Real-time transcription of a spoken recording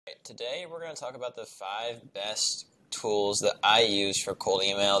Today we're going to talk about the 5 best tools that I use for cold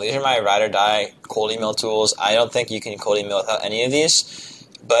email. These are my ride or die cold email tools. I don't think you can cold email without any of these,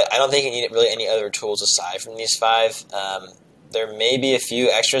 but I don't think you need really any other tools aside from these 5. There may be a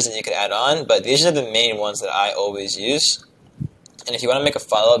few extras that you could add on, but these are the main ones that I always use. And if you want to make a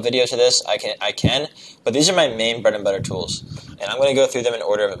follow-up video to this, I can, but these are my main bread and butter tools, and I'm going to go through them in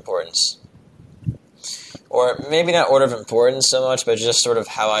order of importance. Or maybe not order of importance so much, but just sort of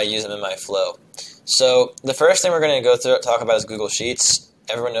how I use them in my flow. So the first thing we're going to go through talk about is Google Sheets.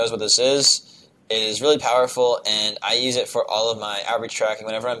 Everyone knows what this is. It is really powerful, and I use it for all of my outreach tracking.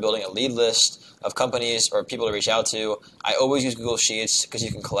 Whenever I'm building a lead list of companies or people to reach out to, I always use Google Sheets because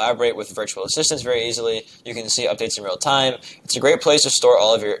you can collaborate with virtual assistants very easily. You can see updates in real time. It's a great place to store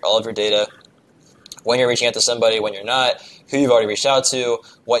all of your data. When you're reaching out to somebody, when you're not, who you've already reached out to,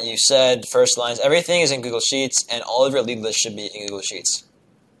 what you said, first lines, everything is in Google Sheets, and all of your lead lists should be in Google Sheets.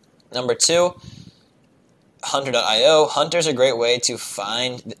 Number 2, Hunter.io. Hunter is a great way to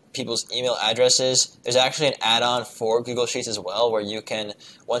find people's email addresses. There's actually an add-on for Google Sheets as well, where you can,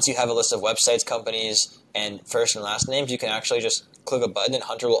 once you have a list of websites, companies, and first and last names, you can actually just click a button, and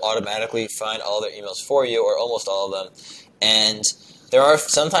Hunter will automatically find all their emails for you, or almost all of them. And there are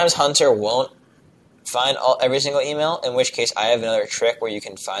sometimes Hunter won't find every single email, in which case I have another trick where you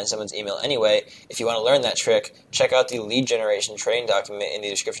can find someone's email anyway. If you want to learn that trick, check out the lead generation training document in the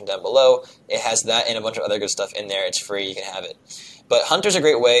description down below. It has that and a bunch of other good stuff in there. It's free. You can have it. But Hunter's a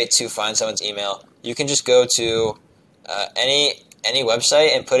great way to find someone's email. You can just go to any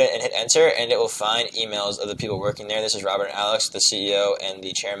website and put it and hit enter, and it will find emails of the people working there. This is Robert and Alex, the CEO and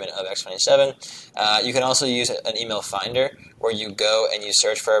the chairman of X27. You can also use an email finder where you go and you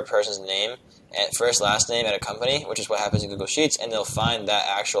search for a person's name and first, last name at a company, which is what happens in Google Sheets, and they'll find that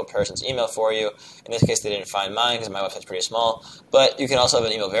actual person's email for you. In this case, they didn't find mine because my website's pretty small, but you can also have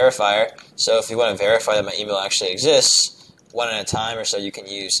an email verifier. So if you want to verify that my email actually exists, one at a time or so, you can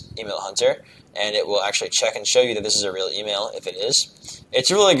use Email Hunter, and it will actually check and show you that this is a real email if it is. It's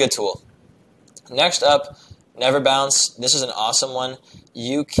a really good tool. Next up, NeverBounce. This is an awesome one.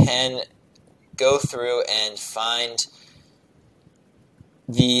 You can go through and find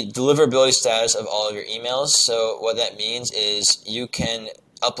the deliverability status of all of your emails. So what that means is you can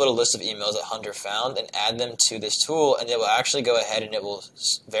upload a list of emails that Hunter found and add them to this tool, and it will actually go ahead and it will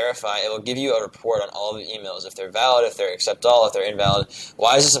verify. It will give you a report on all of the emails, if they're valid, if they're accept all, if they're invalid.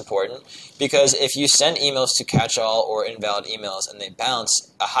 Why is this important? Because if you send emails to catch all or invalid emails and they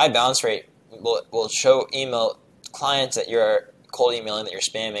bounce, a high bounce rate will show email clients that you're cold emailing, that you're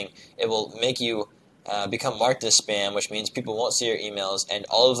spamming. It will make you become marked as spam, which means people won't see your emails, and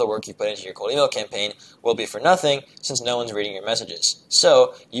all of the work you put into your cold email campaign will be for nothing since no one's reading your messages.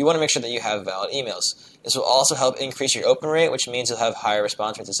 So you want to make sure that you have valid emails. This will also help increase your open rate, which means you'll have higher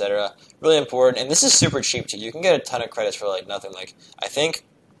response rates, etc. Really important, and this is super cheap too. You can get a ton of credits for like nothing. Like I think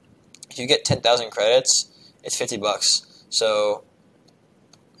if you get 10,000 credits, it's $50. So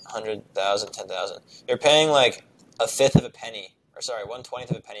 100,000, 10,000. You're paying like a fifth of a penny, or sorry, 1/20th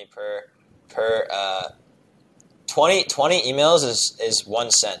of a penny per 20 emails is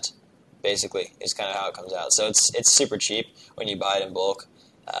 1 cent, basically, is kind of how it comes out. So it's super cheap when you buy it in bulk.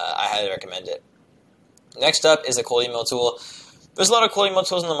 I highly recommend it. Next up is a cold email tool. There's a lot of cold email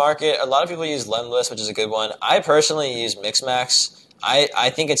tools in the market. A lot of people use Lemlist, which is a good one. I personally use Mixmax. I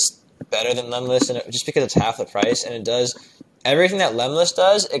think it's better than Lemlist, and just because it's half the price, and it does everything that Lemlist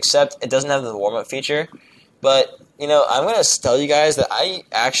does, except it doesn't have the warm-up feature. But you know, I'm going to tell you guys that I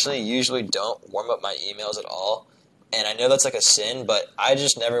actually usually don't warm up my emails at all. And I know that's like a sin, but I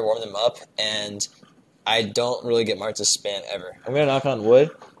just never warm them up, and I don't really get marked as spam ever. I'm going to knock on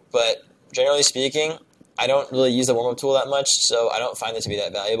wood, but generally speaking, I don't really use the warm-up tool that much, so I don't find it to be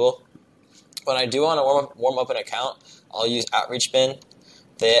that valuable. When I do want to warm up an account, I'll use OutreachBin,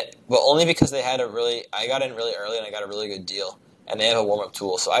 but only because I got in really early and I got a really good deal. And they have a warm-up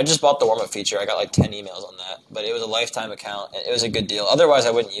tool. So I just bought the warm-up feature. I got like 10 emails on that. But it was a lifetime account, and it was a good deal. Otherwise,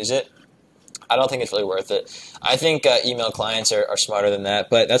 I wouldn't use it. I don't think it's really worth it. I think email clients are smarter than that,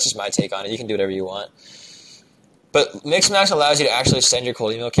 but that's just my take on it. You can do whatever you want. But Mixmax allows you to actually send your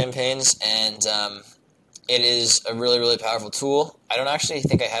cold email campaigns, and it is a really, really powerful tool. I don't actually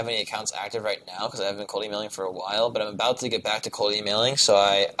think I have any accounts active right now because I haven't been cold emailing for a while, but I'm about to get back to cold emailing, so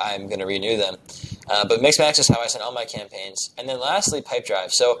I'm going to renew them. But Mixmax is how I send all my campaigns. And then lastly,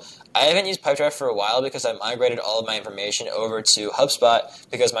 Pipedrive. So I haven't used Pipedrive for a while because I migrated all of my information over to HubSpot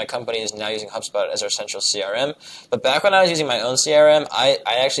because my company is now using HubSpot as our central CRM. But back when I was using my own CRM, I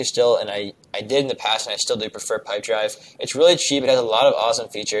actually still, and I did in the past, and I still do prefer Pipedrive. It's really cheap. It has a lot of awesome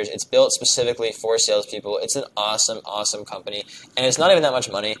features. It's built specifically for salespeople. It's an awesome, awesome company, and it's not even that much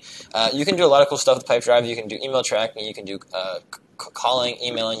money. You can do a lot of cool stuff with Pipedrive. You can do email tracking. You can do calling,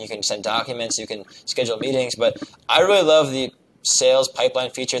 emailing. You can send documents. You can schedule meetings. But I really love the sales pipeline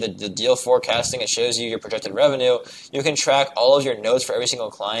feature, the deal forecasting. It shows you your projected revenue. You can track all of your notes for every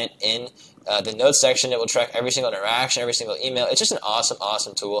single client in the notes section. It will track every single interaction, every single email. It's just an awesome,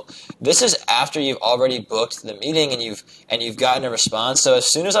 awesome tool. This is after you've already booked the meeting and you've gotten a response. So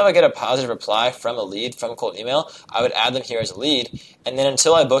as soon as I would get a positive reply from a lead from a cold email, I would add them here as a lead. And then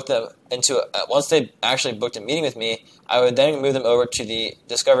until I booked them once they actually booked a meeting with me, I would then move them over to the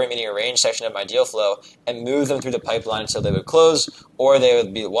discovery meeting arrange section of my deal flow and move them through the pipeline until they would close or they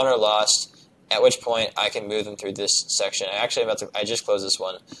would be won or lost, at which point I can move them through this section. I just closed this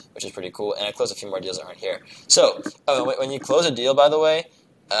one, which is pretty cool, and I closed a few more deals that aren't here. So when you close a deal, by the way,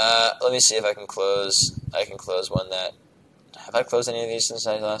 let me see if I can close one that, have I closed any of these since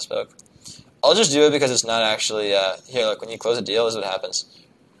I last spoke? I'll just do it because it's not actually, here, look, when you close a deal, this is what happens.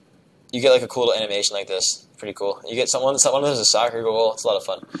 You get like a cool little animation like this. Pretty cool. You get someone does a soccer goal. It's a lot of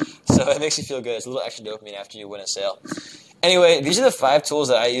fun. So it makes you feel good. It's a little extra dopamine after you win a sale. Anyway, these are the 5 tools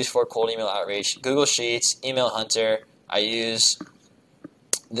that I use for cold email outreach. Google Sheets, Email Hunter. I use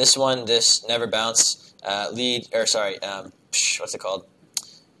this one, this Never Bounce what's it called?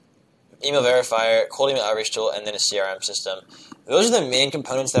 Email Verifier, cold email outreach tool, and then a CRM system. Those are the main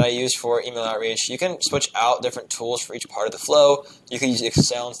components that I use for email outreach. You can switch out different tools for each part of the flow. You could use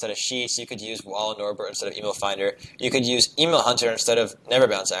Excel instead of Sheets. You could use Wall and Norbert instead of Email Finder. You could use Email Hunter instead of Never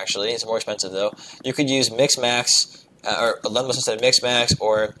Bounce, actually. It's more expensive, though. You could use Mixmax, or Lemlist instead of Mixmax,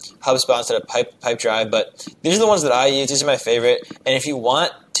 or HubSpot instead of Pipedrive. But these are the ones that I use. These are my favorite. And if you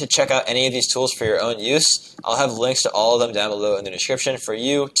want to check out any of these tools for your own use, I'll have links to all of them down below in the description for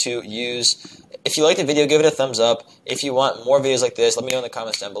you to use. If you like the video, give it a thumbs up. If you want more videos like this, let me know in the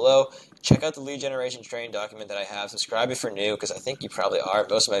comments down below. Check out the lead generation training document that I have. Subscribe if you're new, because I think you probably are.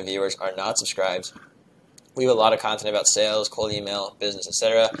 Most of my viewers are not subscribed. We have a lot of content about sales, cold email, business,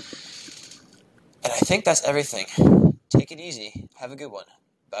 etc. And I think that's everything. Take it easy. Have a good one.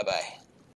 Bye-bye.